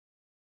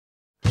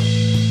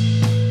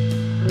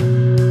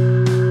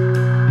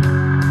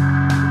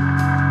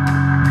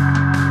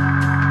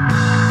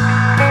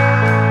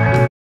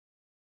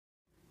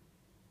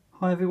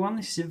Hi everyone,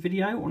 this is a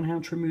video on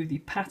how to remove the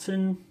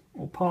pattern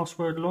or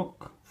password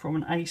lock from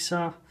an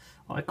Acer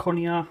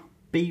Iconia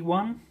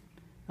B1.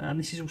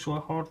 This is also a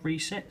hard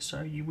reset,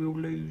 so you will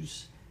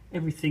lose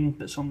everything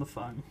that's on the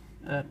phone.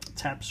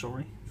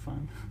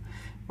 Phone.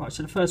 Right,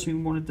 so the first thing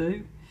we want to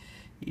do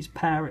is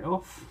power it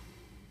off.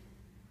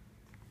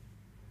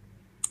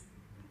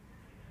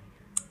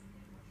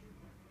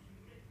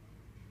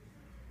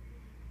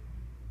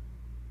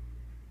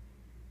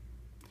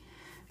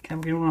 Okay,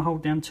 we're going to want to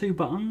hold down two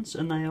buttons,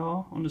 and they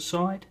are on the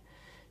side,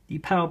 the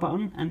power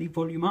button and the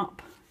volume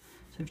up.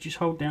 So if you just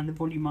hold down the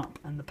volume up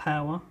and the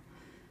power,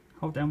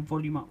 hold down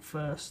volume up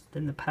first,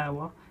 then the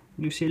power,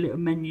 and you'll see a little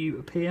menu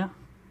appear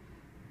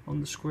on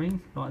the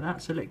screen like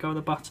that. So let go of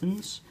the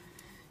buttons,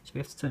 so we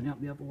have to turn it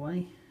up the other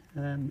way.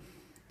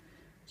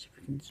 See if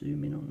we can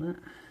zoom in on that.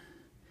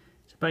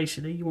 So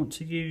basically you want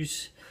to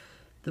use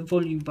the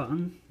volume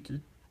button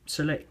to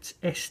select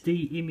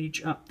SD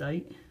image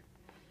update,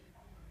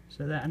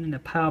 so that, and then the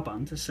power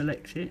button to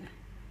select it,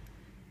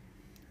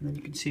 and then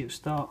you can see it'll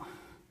start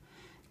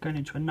going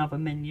into another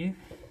menu,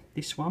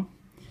 this one.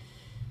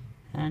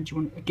 And you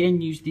want to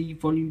again use the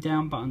volume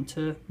down button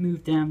to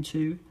move down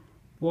to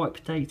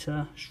wipe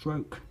data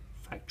stroke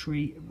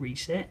factory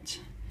reset.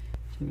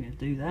 So we're going to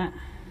do that,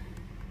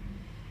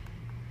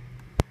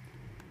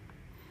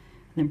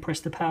 and then press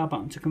the power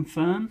button to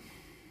confirm,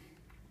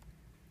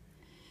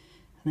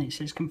 and then it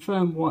says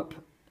confirm wipe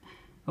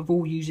of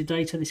all user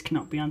data, this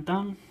cannot be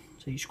undone.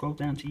 So you scroll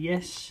down to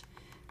yes,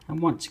 and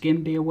once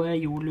again be aware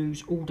you will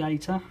lose all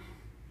data.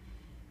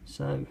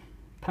 So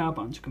power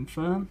button to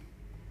confirm,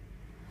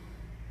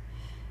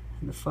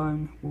 and the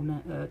phone will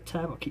now,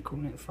 tab, I keep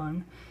calling it a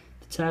phone,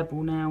 the tab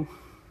will now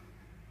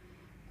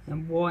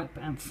wipe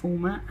and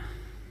format.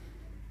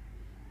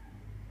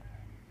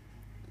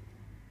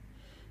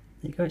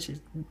 There you go, it says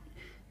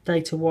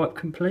data wipe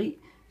complete.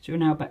 So we're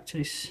now back to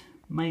this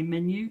main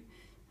menu,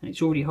 and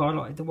it's already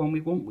highlighted the one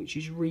we want, which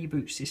is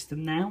reboot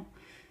system now.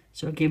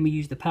 So again we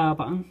use the power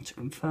button to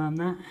confirm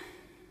that,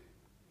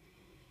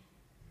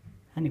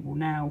 and it will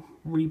now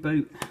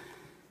reboot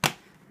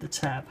the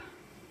tab.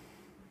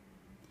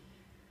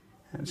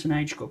 So now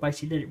you've just got to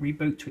basically let it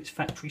reboot to its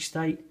factory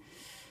state.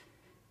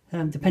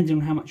 Depending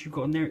on how much you've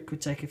got on there, it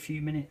could take a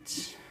few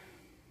minutes.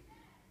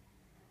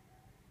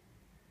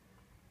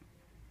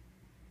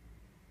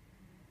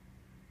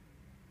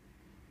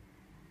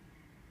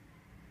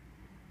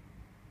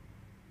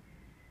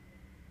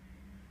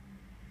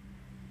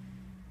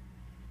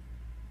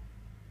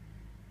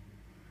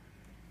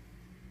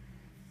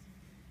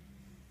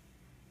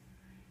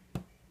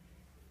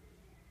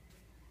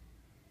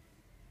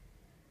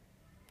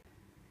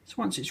 So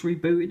once it's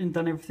rebooted and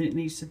done everything it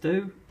needs to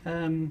do,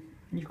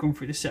 you've gone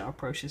through the setup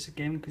process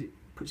again because it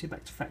puts it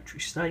back to factory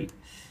state.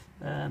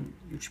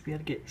 You should be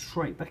able to get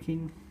straight back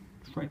in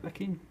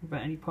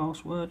without any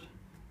password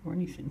or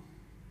anything.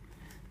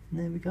 And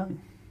there we go.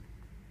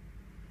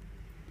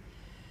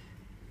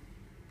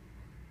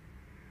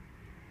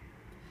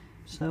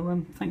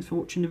 So thanks for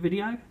watching the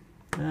video.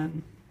 If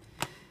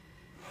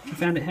you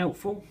found it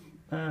helpful,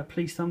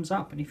 please thumbs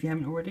up, and if you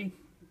haven't already,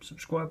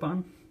 subscribe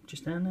button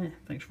just down there.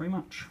 Thanks very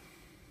much.